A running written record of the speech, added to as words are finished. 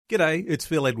G'day, it's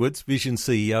Phil Edwards, Vision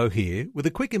CEO here, with a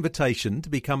quick invitation to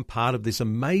become part of this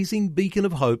amazing beacon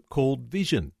of hope called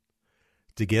Vision.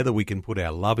 Together we can put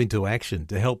our love into action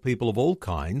to help people of all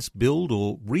kinds build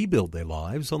or rebuild their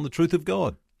lives on the truth of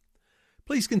God.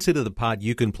 Please consider the part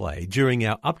you can play during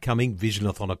our upcoming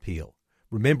Visionathon appeal,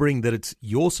 remembering that it's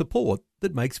your support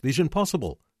that makes Vision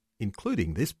possible,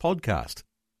 including this podcast.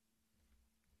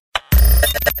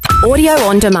 Audio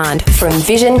on demand from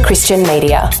Vision Christian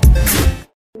Media.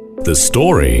 The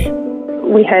story.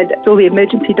 We had all the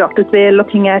emergency doctors there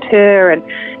looking at her, and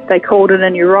they called in a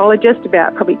neurologist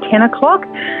about probably 10 o'clock.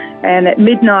 And at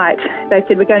midnight, they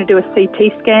said, we're going to do a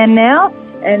CT scan now.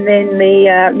 And then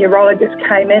the neurologist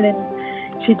came in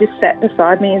and she just sat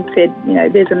beside me and said, you know,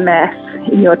 there's a mass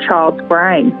in your child's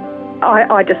brain.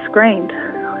 I just screamed,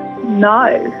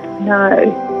 no.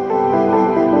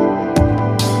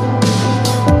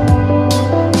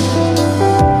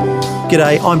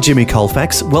 G'day, I'm Jimmy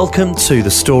Colfax. Welcome to The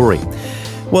Story.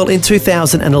 Well, in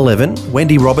 2011,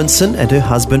 Wendy Robinson and her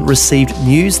husband received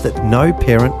news that no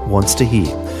parent wants to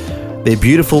hear. Their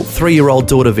beautiful 3-year-old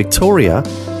daughter Victoria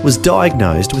was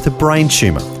diagnosed with a brain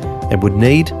tumour and would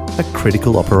need a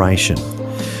critical operation.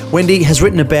 Wendy has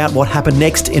written about what happened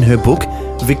next in her book,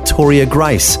 Victoria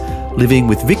Grace, Living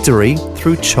with Victory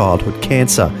Through Childhood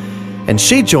Cancer. And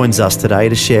she joins us today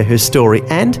to share her story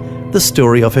and the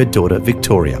story of her daughter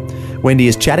Victoria. Wendy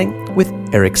is chatting with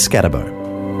Eric Scatterbo.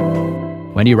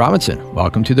 Wendy Robinson,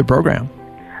 welcome to the program.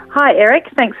 Hi, Eric.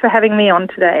 Thanks for having me on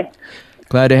today.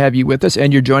 Glad to have you with us.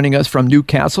 And you're joining us from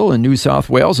Newcastle in New South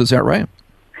Wales, is that right?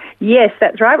 Yes,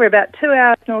 that's right. We're about 2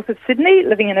 hours north of Sydney,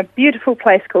 living in a beautiful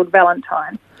place called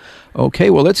Valentine.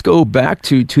 Okay, well, let's go back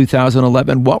to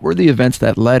 2011. What were the events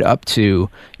that led up to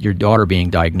your daughter being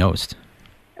diagnosed?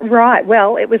 Right.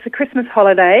 Well, it was the Christmas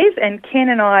holidays, and Ken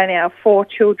and I and our 4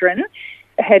 children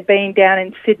had been down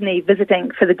in Sydney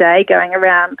visiting for the day, going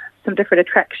around some different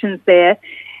attractions there,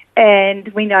 and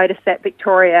we noticed that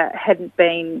Victoria hadn't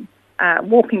been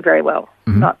walking very well,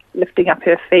 not lifting up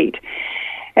her feet.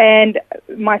 And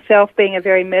myself, being a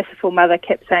very merciful mother,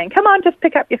 kept saying, come on, just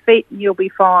pick up your feet and you'll be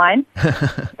fine.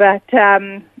 But,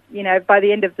 you know, by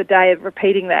the end of the day of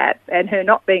repeating that and her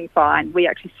not being fine, we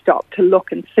actually stopped to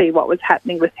look and see what was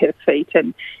happening with her feet.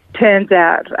 And turns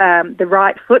out the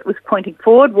right foot was pointing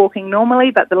forward, walking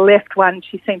normally, but the left one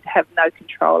she seemed to have no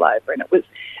control over, and it was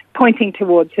pointing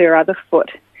towards her other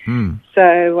foot.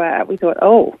 So we thought,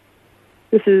 oh,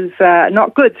 this is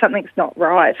not good. Something's not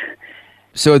right.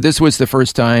 So this was the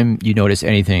first time you noticed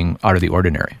anything out of the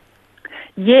ordinary?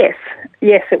 Yes,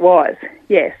 it was,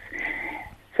 yes.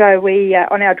 So we,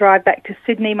 on our drive back to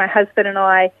Sydney, my husband and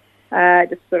I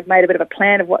just sort of made a bit of a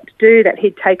plan of what to do, that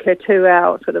he'd take her to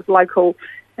our sort of local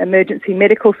emergency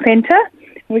medical centre.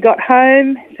 We got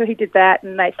home, so he did that,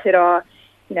 and they said, oh,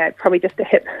 you know, probably just a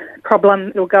hip problem,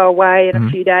 it'll go away in a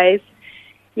few days.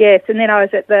 Yes, and then I was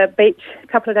at the beach a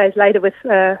couple of days later with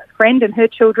a friend and her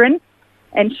children,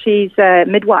 and she's a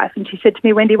midwife, and she said to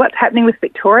me, Wendy, what's happening with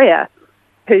Victoria,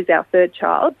 who's our 3rd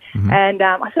child? And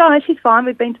I said, oh, no, she's fine.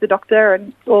 We've been to the doctor and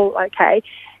it's all okay.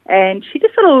 And she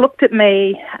just sort of looked at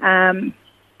me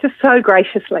just so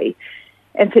graciously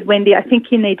and said, Wendy, I think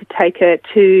you need to take her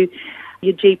to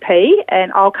your GP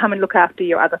and I'll come and look after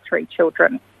your other 3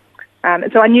 children.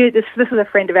 So I knew this was a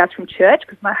friend of ours from church,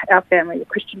 because our family is a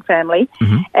Christian family.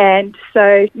 And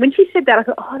so when she said that, I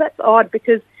thought, oh, that's odd,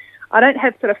 because I don't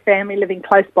have sort of family living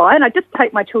close by, and I just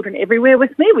take my children everywhere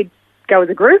with me. We'd go as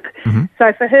a group.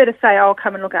 So for her to say, I'll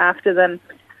come and look after them,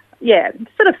 yeah,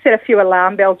 sort of set a few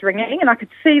alarm bells ringing, and I could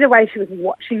see the way she was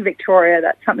watching Victoria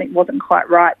that something wasn't quite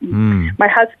right. My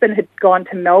husband had gone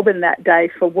to Melbourne that day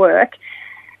for work,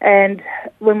 and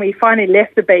when we finally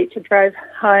left the beach, I drove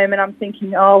home, and I'm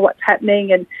thinking, oh, what's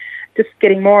happening, and just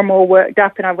getting more and more worked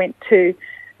up, and I went to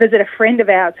visit a friend of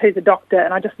ours who's a doctor,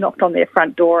 and I just knocked on their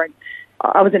front door, and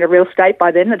I was in a real state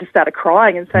by then. I just started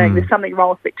crying and saying, there's something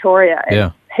wrong with Victoria.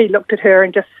 And he looked at her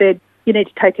and just said, you need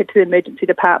to take her to the emergency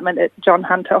department at John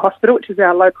Hunter Hospital, which is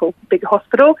our local big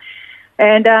hospital,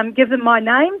 and give them my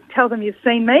name, tell them you've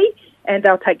seen me, and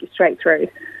they'll take you straight through.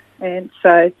 And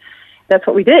so that's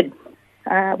what we did.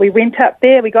 We went up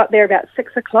there. We got there about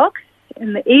 6 o'clock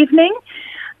in the evening,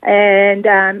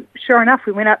 and sure enough,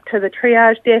 we went up to the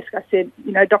triage desk. I said,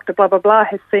 you know, Dr. blah, blah, blah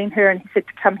has seen her, and he said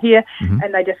to come here,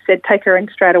 and they just said, take her in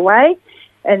straight away.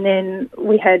 And then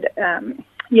we had,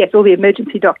 all the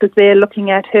emergency doctors there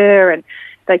looking at her, and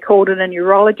they called in a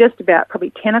neurologist about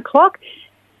probably 10 o'clock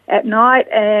at night.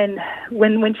 And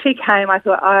when she came, I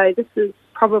thought, oh, this is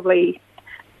probably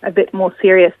a bit more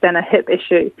serious than a hip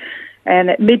issue.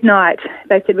 And at midnight,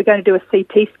 they said, we're going to do a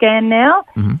CT scan now.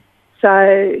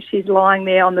 So she's lying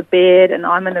there on the bed and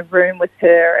I'm in a room with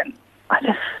her, and I'm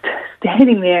just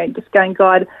standing there and just going,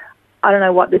 God, I don't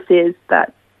know what this is,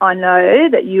 but I know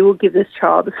that you will give this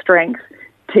child the strength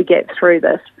to get through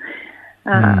this.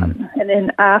 And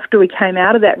then after we came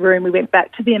out of that room, we went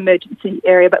back to the emergency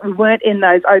area, but we weren't in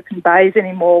those open bays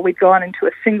anymore. We'd gone into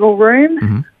a single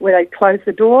room where they'd closed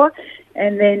the door,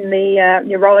 and then the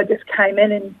neurologist came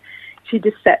in and she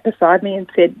just sat beside me and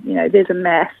said, there's a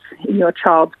mass in your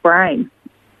child's brain.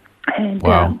 And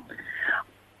wow.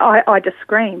 I just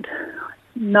screamed,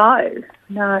 no.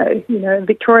 In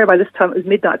Victoria by this time it was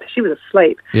midnight, so she was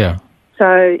asleep. Yeah.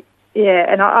 So, yeah,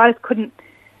 and I just couldn't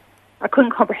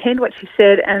comprehend what she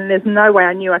said, and there's no way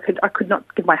I knew I could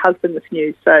not give my husband this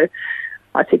news. So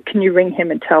I said, can you ring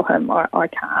him and tell him I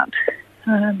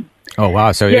can't? Oh,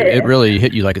 wow. So it really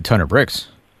hit you like a ton of bricks.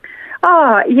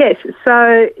 Oh, yes.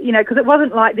 So, because it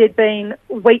wasn't like there'd been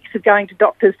weeks of going to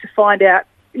doctors to find out,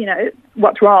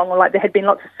 what's wrong, or like there had been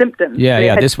lots of symptoms.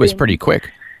 Yeah, this was pretty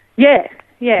quick. Yeah.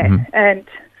 And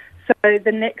so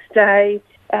the next day,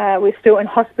 we're still in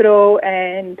hospital,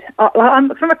 and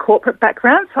I'm from a corporate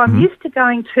background, so I'm used to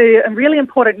going to really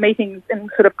important meetings in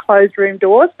sort of closed room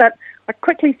doors, but I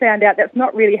quickly found out that's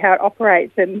not really how it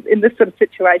operates in this sort of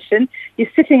situation.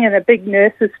 You're sitting in a big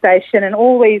nurses' station, and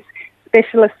all these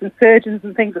specialists and surgeons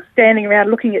and things are standing around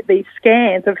looking at these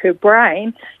scans of her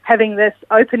brain, having this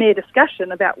open-air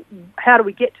discussion about how do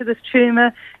we get to this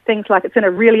tumour, things like it's in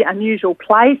a really unusual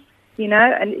place,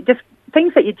 and just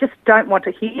things that you just don't want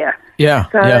to hear. Yeah.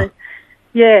 So,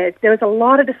 there was a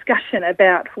lot of discussion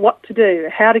about what to do,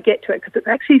 how to get to it, because it's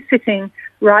actually sitting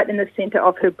right in the centre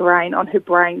of her brain, on her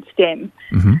brain stem,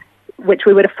 which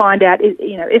we were to find out,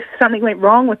 if something went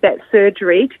wrong with that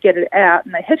surgery to get it out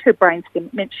and they hit her brain stem,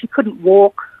 it meant she couldn't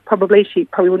walk, probably. She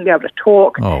probably wouldn't be able to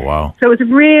talk. Oh, wow. So it was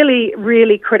a really,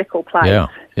 really critical place.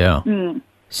 Yeah.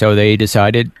 So they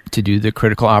decided to do the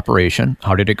critical operation.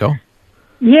 How did it go?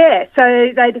 Yeah, so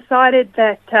they decided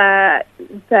that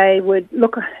they would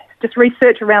just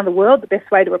research around the world the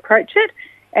best way to approach it,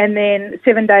 and then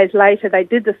 7 days later they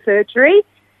did the surgery,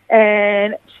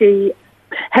 and she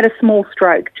had a small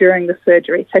stroke during the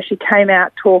surgery. So she came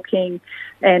out talking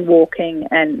and walking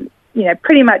and,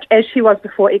 pretty much as she was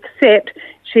before, except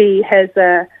she has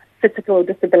a physical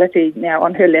disability now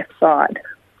on her left side.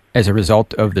 As a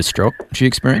result of the stroke she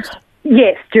experienced?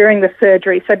 Yes, during the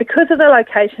surgery. So because of the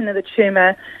location of the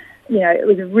tumour, it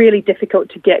was really difficult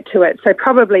to get to it. So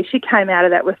probably she came out of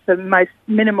that with the most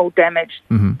minimal damage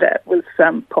that was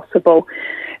possible.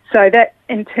 So that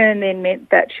in turn then meant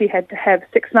that she had to have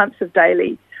 6 months of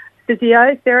daily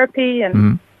physiotherapy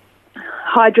and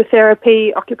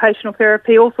hydrotherapy, occupational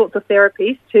therapy, all sorts of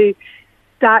therapies to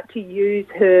start to use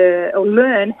her or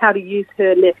learn how to use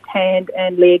her left hand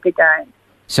and leg again.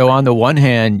 So on the one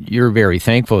hand, you're very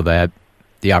thankful that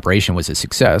the operation was a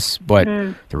success, but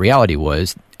the reality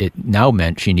was it now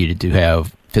meant she needed to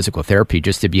have physical therapy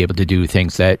just to be able to do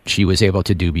things that she was able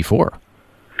to do before.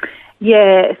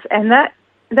 Yes, and that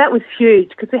was huge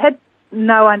because we had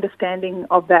no understanding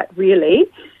of that really.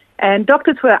 And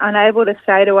doctors were unable to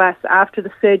say to us after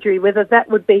the surgery whether that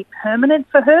would be permanent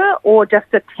for her or just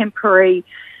a temporary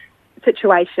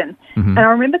situation. And I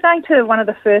remember going to one of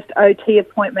the first OT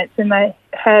appointments, and they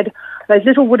had those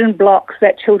little wooden blocks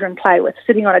that children play with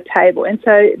sitting on a table. And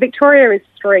so Victoria is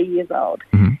 3 years old.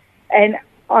 And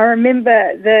I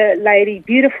remember the lady,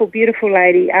 beautiful, beautiful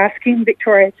lady, asking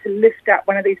Victoria to lift up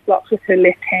one of these blocks with her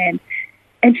left hand.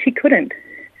 And she couldn't.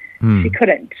 She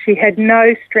couldn't. She had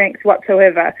no strength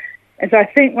whatsoever. And so I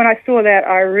think when I saw that,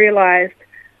 I realised,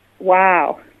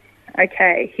 wow,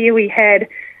 okay, here we had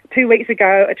 2 weeks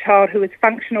ago a child who was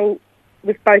functional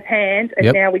with both hands,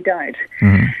 and now we don't.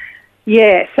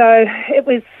 Yeah, so it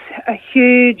was a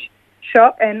huge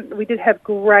shock, and we did have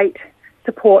great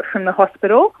support from the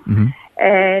hospital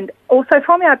and also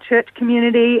from our church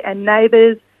community and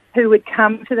neighbours who would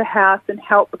come to the house and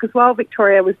help, because while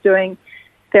Victoria was doing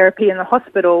therapy in the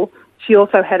hospital, she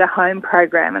also had a home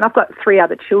program, and I've got 3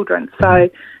 other children, so,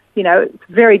 it's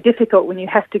very difficult when you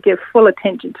have to give full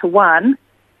attention to one,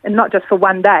 and not just for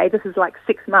 1 day. This is like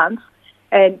 6 months.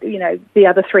 And, the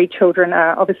other 3 children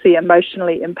are obviously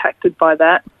emotionally impacted by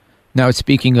that. Now,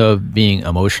 speaking of being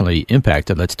emotionally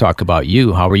impacted, let's talk about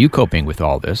you. How are you coping with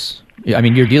all this? I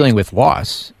mean, you're dealing with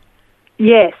loss.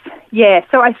 Yes, yeah.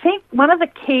 So I think one of the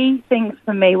key things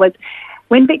for me was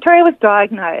when Victoria was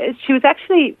diagnosed, she was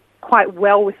actually quite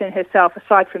well within herself,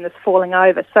 aside from this falling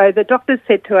over. So the doctors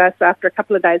said to us after a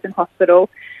couple of days in hospital,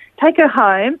 take her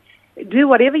home, do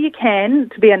whatever you can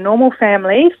to be a normal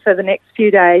family for the next few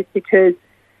days, because,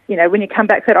 when you come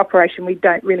back for that operation, we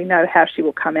don't really know how she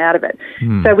will come out of it.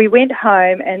 So we went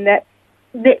home, and that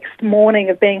next morning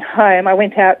of being home, I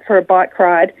went out for a bike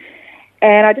ride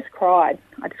and I just cried.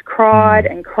 I just cried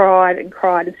and cried and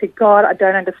cried and said, God, I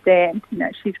don't understand.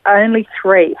 She's only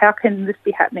 3. How can this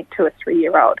be happening to a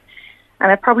 3-year-old?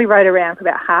 And I probably rode around for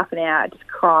about half an hour just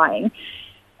crying.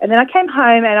 And then I came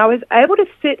home and I was able to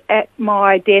sit at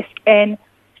my desk and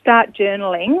start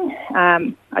journaling.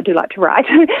 I do like to write.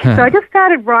 So I just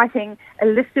started writing a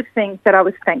list of things that I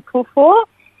was thankful for.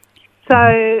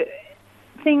 So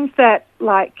things that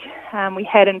we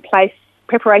had in place,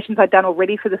 preparations I'd done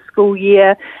already for the school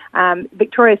year.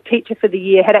 Victoria's teacher for the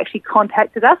year had actually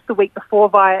contacted us the week before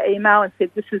via email and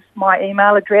said, this is my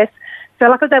email address. So I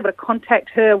was able to contact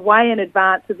her way in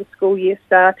advance of the school year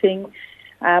starting.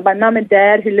 My mum and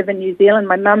dad, who live in New Zealand,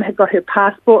 my mum had got her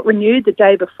passport renewed the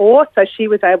day before, so she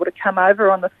was able to come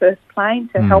over on the first plane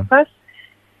to help us.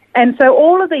 And so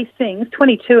all of these things,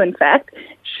 22 in fact,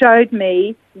 showed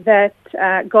me that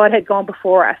God had gone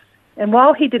before us. And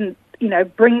while he didn't,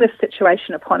 bring this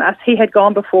situation upon us, he had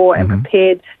gone before and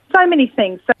prepared so many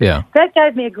things. So that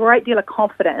gave me a great deal of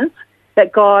confidence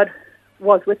that God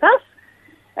was with us.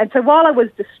 And so while I was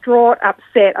distraught,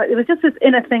 upset, it was just this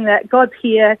inner thing that God's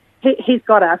here, He's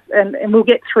got us, and we'll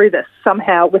get through this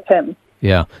somehow with him.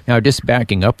 Yeah. Now, just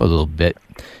backing up a little bit,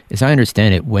 as I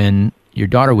understand it, when your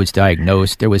daughter was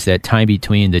diagnosed, there was that time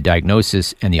between the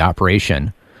diagnosis and the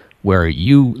operation where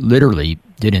you literally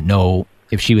didn't know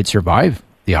if she would survive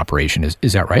the operation.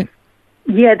 Is that right?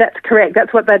 Yeah, that's correct.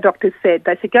 That's what the doctors said.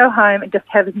 They said, go home and just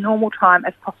have as normal time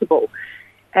as possible.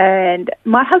 And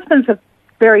my husband's a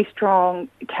very strong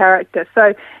character.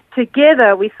 So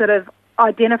together we sort of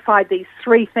identified these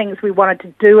 3 things we wanted to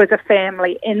do as a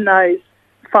family in those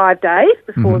 5 days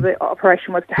before the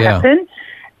operation was to happen.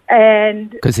 And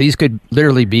because these could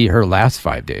literally be her last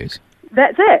 5 days.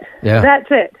 That's it. Yeah. That's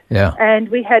it. Yeah. And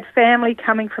we had family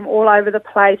coming from all over the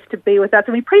place to be with us.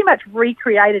 And we pretty much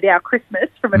recreated our Christmas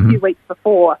from a few weeks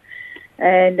before.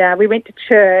 And we went to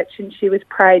church and she was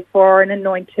prayed for and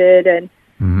anointed. And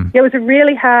it was a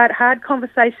really hard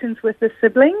conversations with the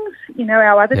siblings,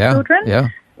 our other children. Yeah.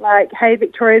 Like, hey,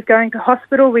 Victoria's going to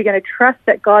hospital. We're going to trust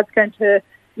that God's going to,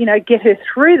 get her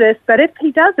through this. But if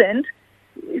he doesn't,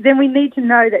 then we need to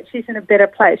know that she's in a better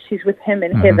place. She's with him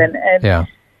in heaven. And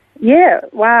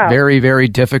wow. Very, very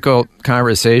difficult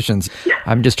conversations.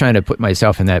 I'm just trying to put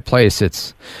myself in that place.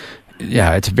 It's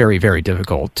very, very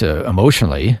difficult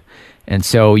emotionally. And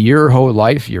so your whole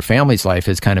life, your family's life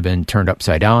has kind of been turned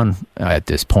upside down at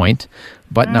this point.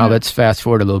 But now let's fast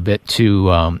forward a little bit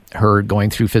to her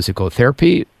going through physical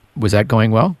therapy. Was that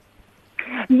going well?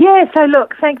 Yeah, so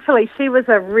look, thankfully she was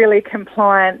a really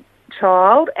compliant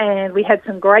child and we had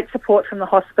some great support from the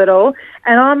hospital.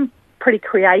 And I'm pretty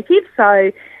creative,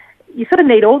 so you sort of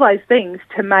need all those things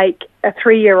to make a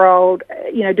 3-year-old,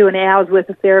 do an hour's worth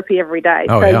of therapy every day.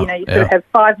 You sort of have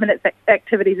 5 minutes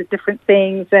activities of different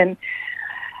things. And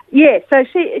so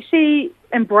she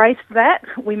embraced that.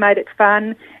 We made it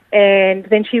fun. And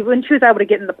then when she was able to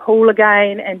get in the pool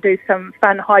again and do some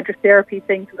fun hydrotherapy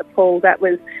things in the pool, that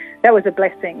was a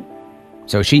blessing.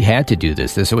 So she had to do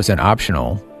this. This wasn't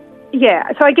optional. Yeah.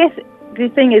 So I guess the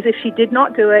thing is, if she did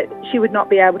not do it, she would not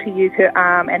be able to use her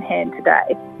arm and hand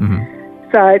today.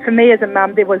 So for me as a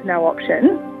mum, there was no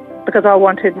option because I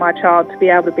wanted my child to be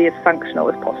able to be as functional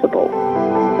as possible.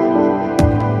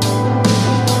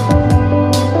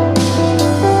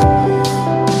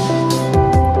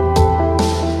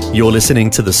 You're listening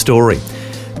to The Story.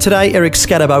 Today, Eric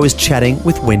Scadabo is chatting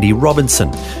with Wendy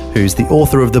Robinson, who's the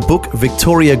author of the book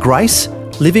Victoria Grace,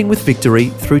 Living with Victory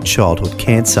Through Childhood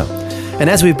Cancer. And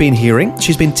as we've been hearing,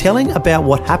 she's been telling about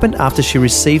what happened after she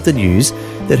received the news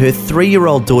that her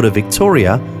 3-year-old daughter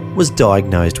Victoria was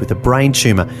diagnosed with a brain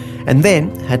tumour and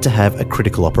then had to have a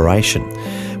critical operation.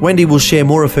 Wendy will share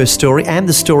more of her story and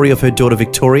the story of her daughter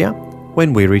Victoria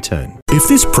when we return. If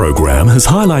this program has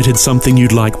highlighted something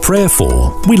you'd like prayer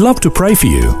for, we'd love to pray for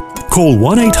you. Call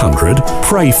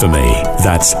 1-800-PRAY-FOR-ME.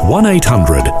 That's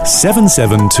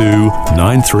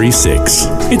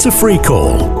 1-800-772-936. It's a free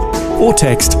call. Or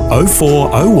text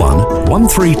 0401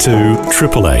 132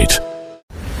 888.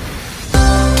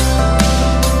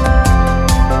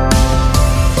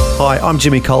 Hi, I'm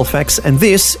Jimmy Colfax and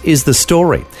this is The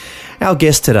Story. Our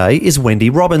guest today is Wendy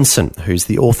Robinson, who's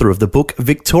the author of the book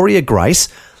Victoria Grace,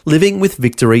 Living with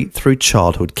Victory Through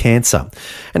Childhood Cancer.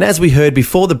 And as we heard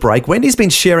before the break, Wendy's been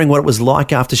sharing what it was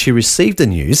like after she received the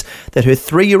news that her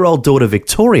 3-year-old daughter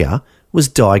Victoria was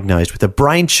diagnosed with a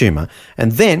brain tumour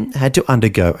and then had to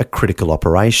undergo a critical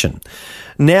operation.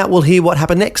 Now we'll hear what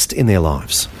happened next in their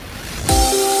lives.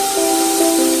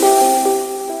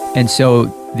 And so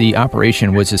the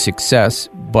operation was a success,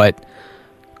 but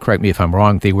correct me if I'm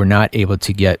wrong, they were not able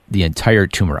to get the entire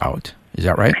tumor out. Is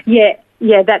that right?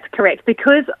 Yeah, that's correct.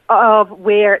 Because of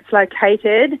where it's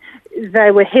located,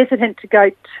 they were hesitant to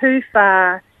go too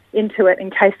far into it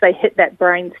in case they hit that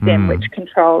brain stem, which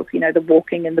controls, the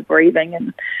walking and the breathing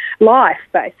and life,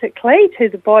 basically, to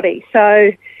the body.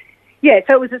 So,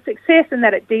 so it was a success in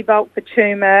that it debulked the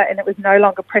tumour and it was no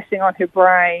longer pressing on her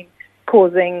brain,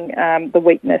 causing the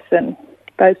weakness and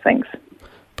those things.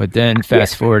 But then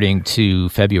fast-forwarding to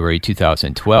February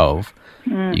 2012,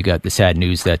 you got the sad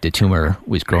news that the tumor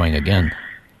was growing again.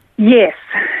 Yes.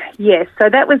 So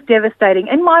that was devastating.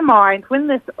 In my mind, when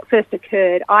this first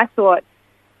occurred, I thought,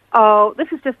 oh, this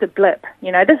is just a blip.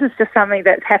 This is just something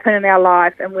that's happened in our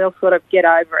life and we'll sort of get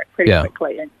over it pretty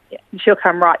quickly and she'll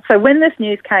come right. So when this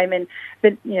news came in,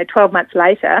 12 months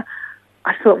later,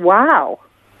 I thought, wow,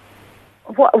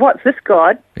 what's this,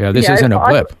 God? Yeah, this isn't a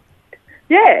blip.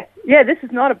 This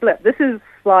is not a blip. This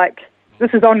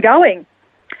is ongoing.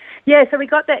 Yeah, so we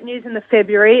got that news in the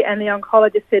February and the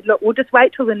oncologist said, look, we'll just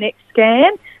wait till the next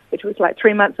scan, which was like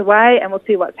 3 months away, and we'll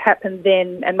see what's happened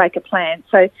then and make a plan.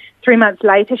 So 3 months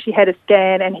later, she had a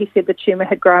scan and he said the tumour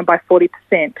had grown by 40%.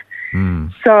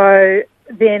 So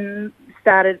then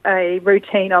started a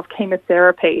routine of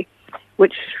chemotherapy,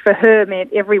 which for her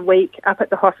meant every week up at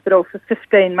the hospital for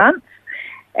 15 months.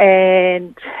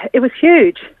 And it was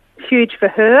huge for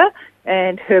her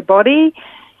and her body.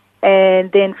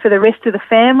 And then for the rest of the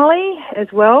family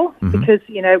as well, because,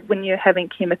 when you're having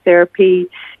chemotherapy,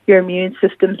 your immune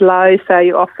system's low, so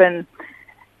you often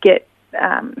get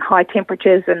high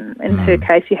temperatures. And in her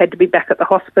case, you had to be back at the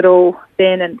hospital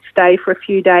then and stay for a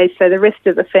few days. So the rest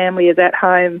of the family is at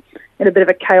home in a bit of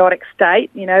a chaotic state.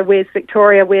 Where's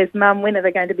Victoria? Where's Mum? When are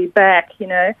they going to be back?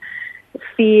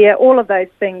 Fear, all of those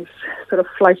things sort of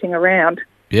floating around.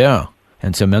 Yeah.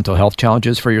 And some mental health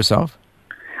challenges for yourself?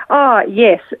 Oh,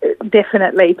 yes,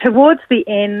 definitely. Towards the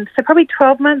end, so probably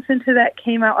 12 months into that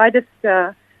chemo, I just,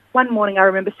 one morning I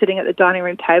remember sitting at the dining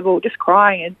room table just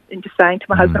crying and just saying to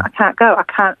my husband, I can't go. I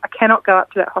cannot go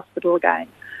up to that hospital again.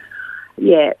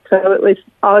 Yeah, so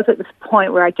I was at this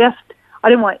point where I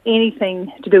didn't want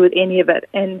anything to do with any of it.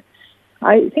 And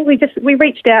I think we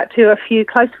reached out to a few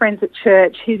close friends at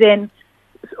church who then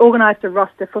organised a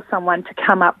roster for someone to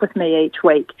come up with me each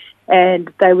week.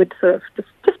 And they would sort of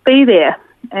just be there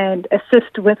and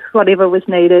assist with whatever was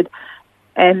needed.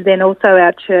 And then also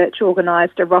our church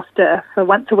organised a roster for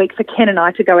once a week for Ken and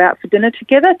I to go out for dinner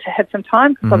together to have some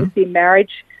time, because obviously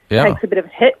marriage takes a bit of a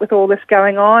hit with all this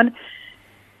going on.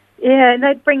 Yeah, and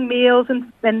they'd bring meals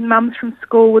and mums from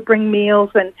school would bring meals.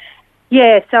 And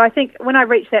so I think when I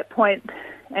reached that point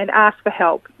and asked for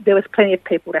help, there was plenty of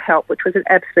people to help, which was an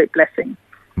absolute blessing.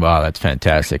 Wow, that's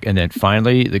fantastic. And then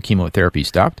finally the chemotherapy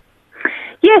stopped?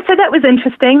 Yeah, so that was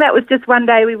interesting. That was just one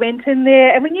day we went in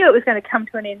there and we knew it was going to come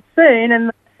to an end soon, and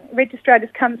the registrar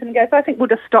just comes and goes, I think we'll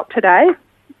just stop today.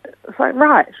 It's like,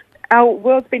 right, our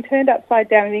world's been turned upside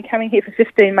down. We've been coming here for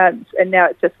 15 months and now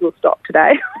it's just, we'll stop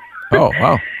today. Oh,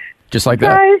 wow. Just like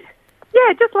that? So,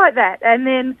 yeah, just like that. And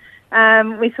then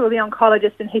we saw the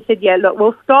oncologist and he said, look,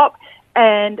 we'll stop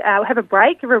and we'll have a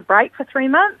break for 3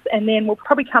 months, and then we'll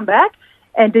probably come back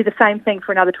and do the same thing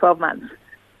for another 12 months.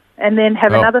 And then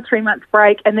have another 3 months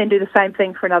break, and then do the same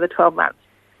thing for another 12 months.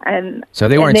 And so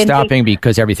they weren't stopping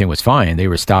because everything was fine. They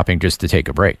were stopping just to take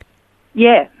a break.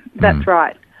 Yeah, that's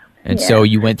right. And so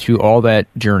you went through all that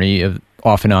journey of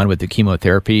off and on with the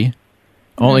chemotherapy,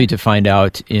 only to find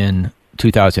out in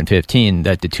 2015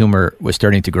 that the tumor was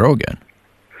starting to grow again.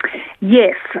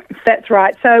 Yes, that's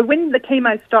right. So when the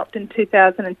chemo stopped in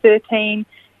 2013,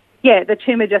 the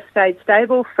tumour just stayed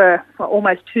stable for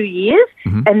almost 2 years,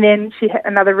 and then she had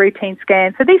another routine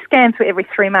scan. So these scans were every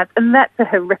 3 months, and that's a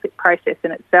horrific process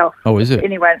in itself. Oh, is it?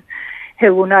 Anyone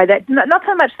who will know that. Not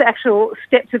so much the actual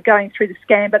steps of going through the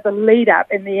scan, but the lead-up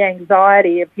and the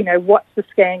anxiety of, what's the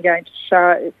scan going to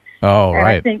show. Oh, and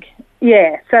right. I think,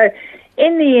 so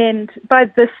in the end, by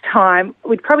this time,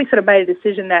 we'd probably sort of made a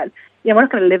decision that, we're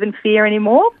not going to live in fear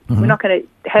anymore. We're not going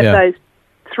to have those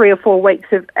 3 or 4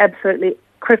 weeks of absolutely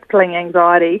crippling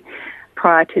anxiety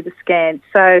prior to the scan.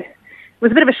 So it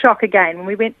was a bit of a shock again when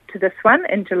we went to this one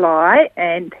in July,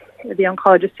 and the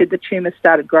oncologist said the tumour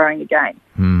started growing again.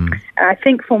 And I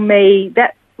think for me,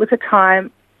 that was a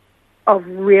time of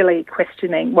really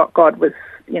questioning what God was,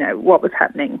 what was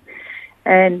happening.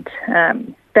 And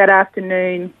that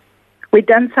afternoon, we'd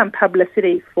done some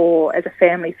publicity as a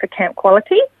family for Camp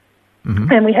Quality.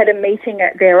 And we had a meeting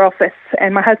at their office,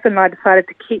 and my husband and I decided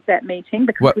to keep that meeting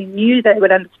because we knew they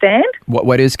would understand.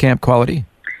 What is Camp Quality?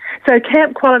 So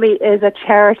Camp Quality is a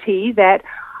charity that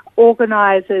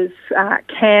organises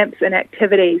camps and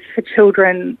activities for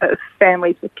children of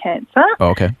families with cancer. Oh,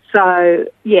 okay. So,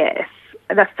 yes,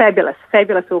 a fabulous,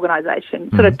 fabulous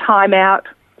organisation. Sort of time out,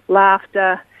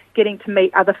 laughter, getting to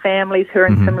meet other families who are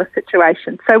in similar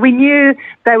situations. So we knew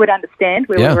they would understand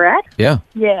where we were at. Yeah.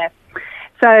 Yeah.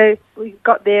 So we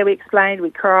got there, we explained,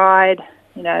 we cried,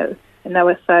 and they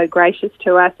were so gracious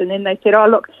to us. And then they said, oh,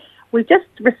 look, we've just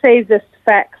received this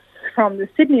fax from the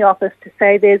Sydney office to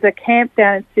say there's a camp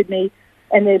down in Sydney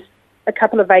and there's a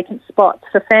couple of vacant spots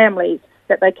for families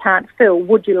that they can't fill.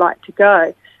 Would you like to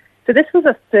go? So this was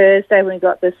a Thursday when we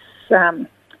got this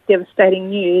devastating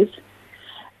news.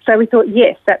 So we thought,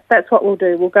 yes, that's what we'll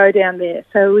do. We'll go down there.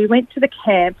 So we went to the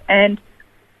camp, and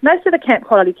most of the camp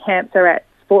quality camps are at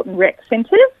sport and rec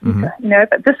centres,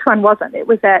 but this one wasn't. It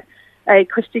was at a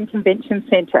Christian convention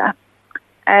centre.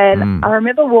 And I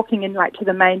remember walking in to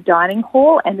the main dining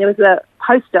hall, and there was a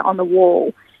poster on the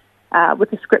wall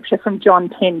with a scripture from John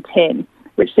 10:10,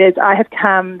 which says, I have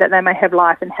come that they may have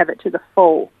life and have it to the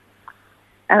full.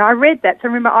 And I read that. So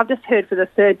remember, I've just heard for the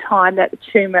third time that the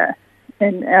tumour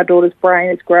in our daughter's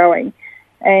brain is growing.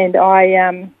 And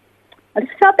I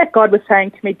just felt that God was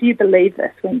saying to me, do you believe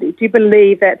this, Wendy? Do you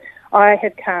believe that I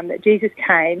have come, that Jesus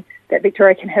came, that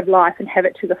Victoria can have life and have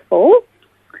it to the full?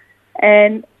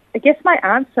 And I guess my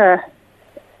answer,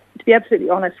 to be absolutely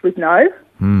honest, was no.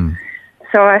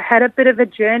 So I had a bit of a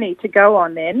journey to go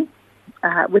on then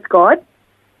with God,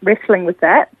 wrestling with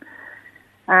that.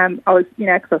 I was,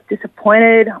 because I was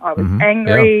disappointed, I was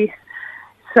angry. Yeah.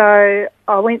 So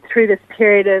I went through this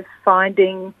period of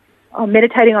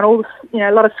meditating on all,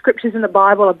 a lot of scriptures in the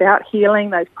Bible about healing,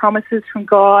 those promises from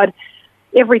God,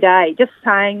 every day, just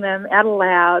saying them out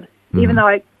loud, even though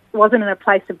I wasn't in a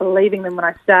place of believing them when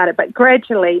I started. But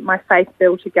gradually my faith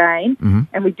built again,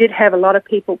 and we did have a lot of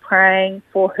people praying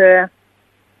for her.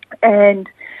 And,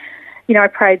 I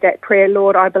prayed that prayer,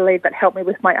 Lord, I believe, but help me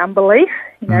with my unbelief,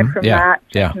 from March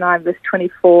 9, verse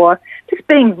 24. Just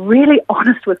being really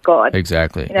honest with God.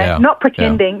 Exactly. Not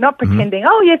pretending,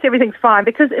 oh, yes, everything's fine,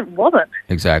 because it wasn't.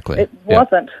 Exactly. It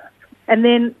wasn't. And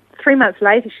then 3 months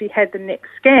later, she had the next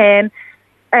scan,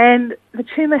 and the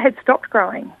tumour had stopped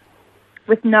growing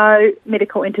with no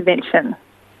medical intervention.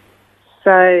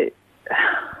 So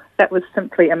that was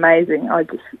simply amazing.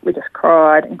 We just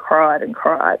cried and cried and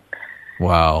cried.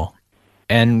 Wow.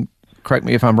 And correct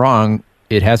me if I'm wrong,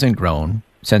 it hasn't grown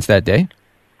since that day?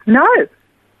 No,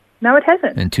 it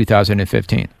hasn't. In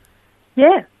 2015?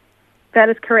 Yeah, that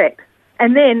is correct.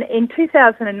 And then in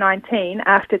 2019,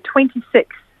 after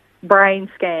 26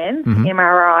 brain scans,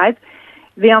 MRIs,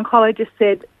 the oncologist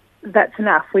said, that's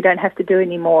enough. We don't have to do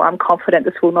any more. I'm confident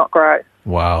this will not grow.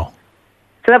 Wow.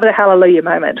 So that was a hallelujah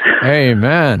moment.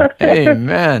 Amen.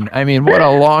 Amen. I mean, what a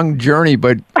long journey,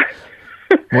 but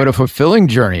what a fulfilling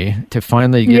journey to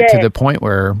finally get to the point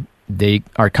where they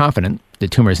are confident the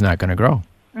tumor is not going to grow.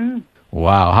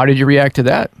 Wow. How did you react to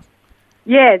that?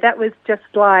 Yeah, that was just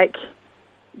my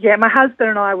husband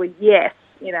and I were,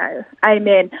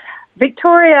 amen.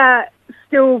 Victoria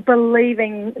still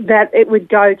believing that it would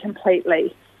go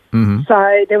completely.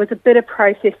 So there was a bit of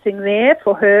processing there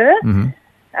for her,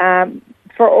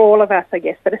 for all of us, I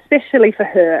guess, but especially for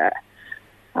her.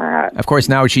 Of course,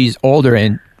 now she's older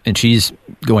and she's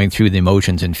going through the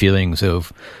emotions and feelings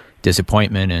of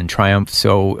disappointment and triumph.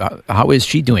 So how is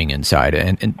she doing inside?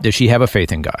 And does she have a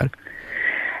faith in God?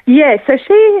 Yeah, so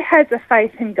she has a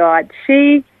faith in God.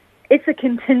 It's a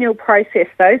continual process,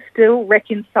 though, still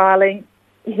reconciling.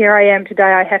 Here I am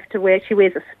today, she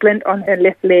wears a splint on her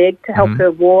left leg to help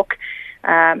her walk.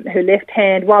 Her left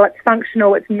hand, while it's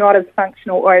functional, it's not as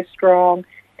functional or as strong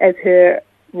as her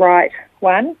right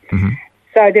one.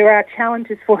 So there are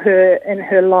challenges for her in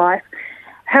her life.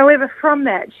 However, from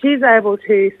that, she's able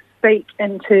to speak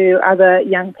into other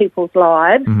young people's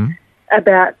lives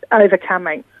about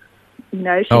overcoming. She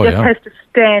has to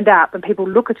stand up and people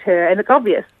look at her and it's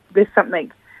obvious there's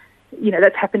something,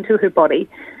 that's happened to her body.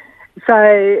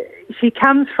 So she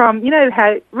comes from,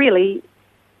 how really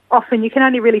often you can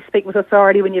only really speak with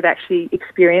authority when you've actually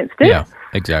experienced it. Yeah,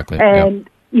 exactly. And,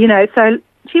 so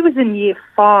she was in year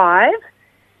 5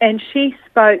 and she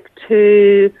spoke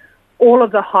to all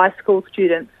of the high school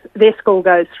students. Their school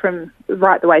goes from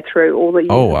right the way through all the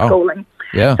years of schooling.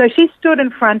 Yeah. So she stood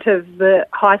in front of the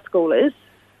high schoolers,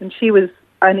 and she was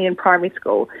only in primary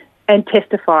school, and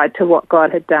testified to what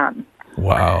God had done.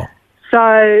 Wow.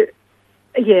 So,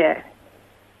 yeah,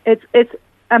 it's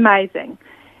amazing.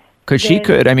 Because she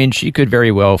could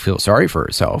very well feel sorry for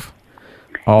herself.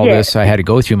 All this I had to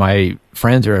go through. My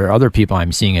friends or other people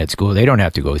I'm seeing at school, they don't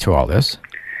have to go through all this.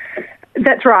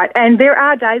 That's right. And there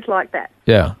are days like that.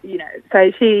 Yeah.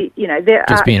 So she, there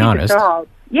just are... being honest.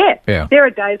 Yeah, there are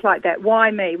days like that. Why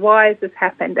me? Why has this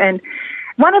happened? And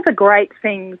one of the great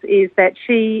things is that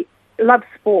she loves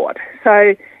sport.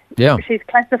 So she's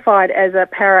classified as a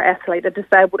para-athlete, a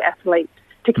disabled athlete,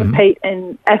 to compete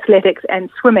in athletics and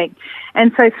swimming.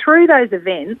 And so through those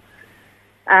events,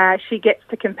 she gets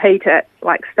to compete at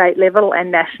like state level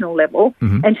and national level.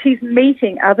 And she's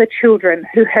meeting other children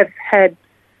who have had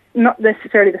not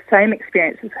necessarily the same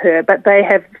experience as her, but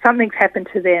something's happened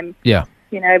to them. Yeah.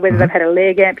 You know, whether they've had a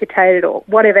leg amputated or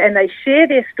whatever, and they share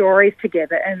their stories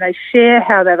together and they share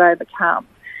how they've overcome.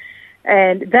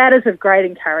 And that is of great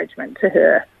encouragement to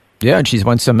her. Yeah, and she's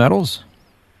won some medals.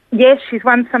 Yes, she's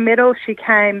won some medals. She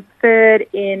came third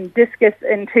in discus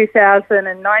in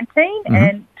 2019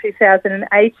 and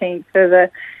 2018 for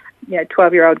the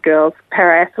 12-year-old girls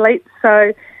para-athletes.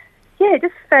 So, yeah,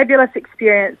 just fabulous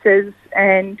experiences,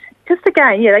 and just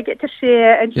again, they get to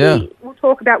share, and she will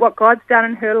talk about what God's done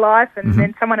in her life, and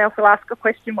then someone else will ask a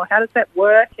question, well, how does that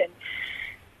work? And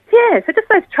so just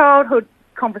those childhood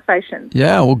conversations.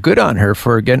 Yeah, well, good on her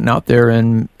for getting out there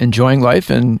and enjoying life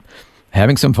and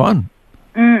having some fun.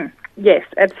 Yes,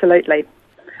 absolutely.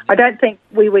 I don't think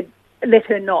we would let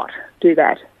her not do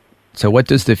that. So what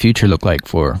does the future look like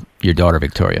for your daughter,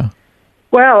 Victoria?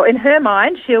 Well, in her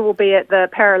mind, she will be at the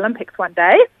Paralympics one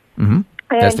day. And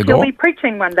That's the goal. She'll be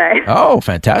preaching one day. Oh,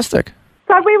 fantastic.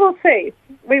 So we will see.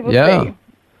 We will see.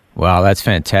 Wow, that's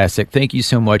fantastic. Thank you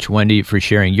so much, Wendy, for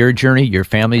sharing your journey, your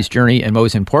family's journey, and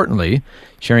most importantly,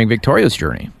 sharing Victoria's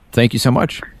journey. Thank you so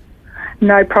much.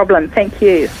 No problem. Thank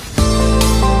you.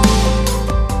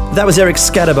 That was Eric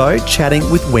Scatterbo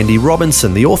chatting with Wendy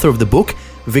Robinson, the author of the book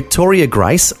Victoria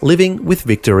Grace, Living with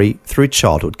Victory Through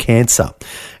Childhood Cancer.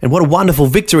 And what a wonderful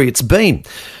victory it's been.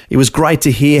 It was great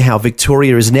to hear how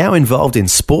Victoria is now involved in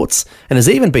sports and has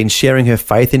even been sharing her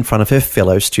faith in front of her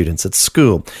fellow students at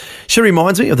school. She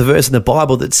reminds me of the verse in the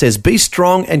Bible that says, "Be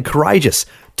strong and courageous.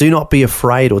 Do not be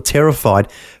afraid or terrified,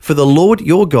 for the Lord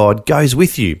your God goes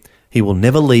with you. He will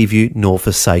never leave you nor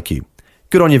forsake you."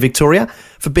 Good on you, Victoria,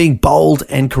 for being bold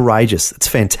and courageous. It's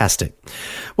fantastic.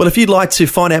 Well, if you'd like to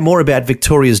find out more about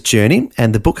Victoria's journey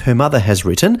and the book her mother has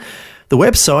written, the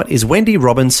website is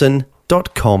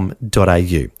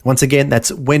wendyrobinson.com.au. Once again,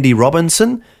 that's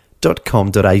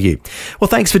wendyrobinson.com.au. Well,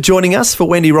 thanks for joining us for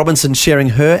Wendy Robinson sharing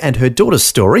her and her daughter's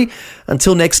story.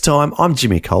 Until next time, I'm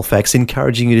Jimmy Colfax,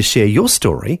 encouraging you to share your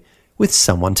story with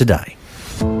someone today.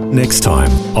 Next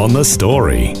time on The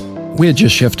Story. We had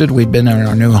just shifted. We'd been in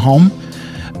our new home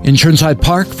in Churnside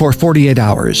Park for 48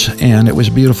 hours, and it was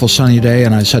a beautiful sunny day,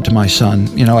 and I said to my son,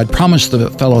 I'd promised the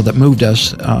fellow that moved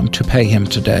us to pay him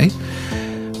today,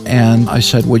 and I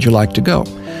said, would you like to go?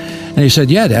 And he said,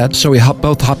 yeah, Dad. So we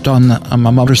both hopped on my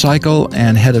motorcycle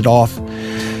and headed off.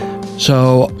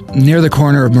 So near the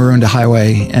corner of Maroondah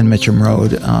Highway and Mitcham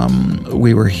Road,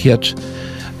 we were hit,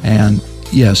 and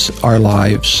yes, our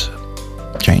lives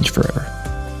changed forever.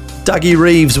 Dougie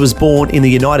Reeves was born in the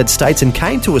United States and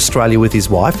came to Australia with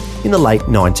his wife in the late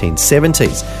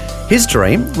 1970s. His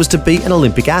dream was to be an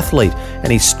Olympic athlete,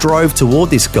 and he strove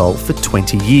toward this goal for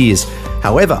 20 years.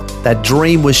 However, that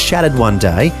dream was shattered one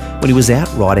day when he was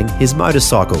out riding his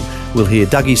motorcycle. We'll hear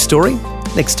Dougie's story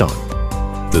next time.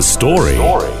 The Story.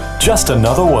 Just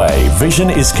another way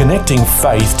Vision is connecting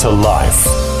faith to life.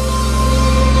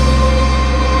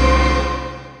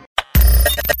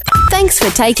 Thanks for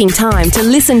taking time to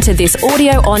listen to this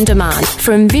audio on demand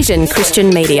from Vision Christian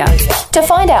Media. To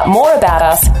find out more about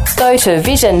us, go to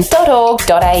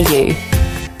vision.org.au.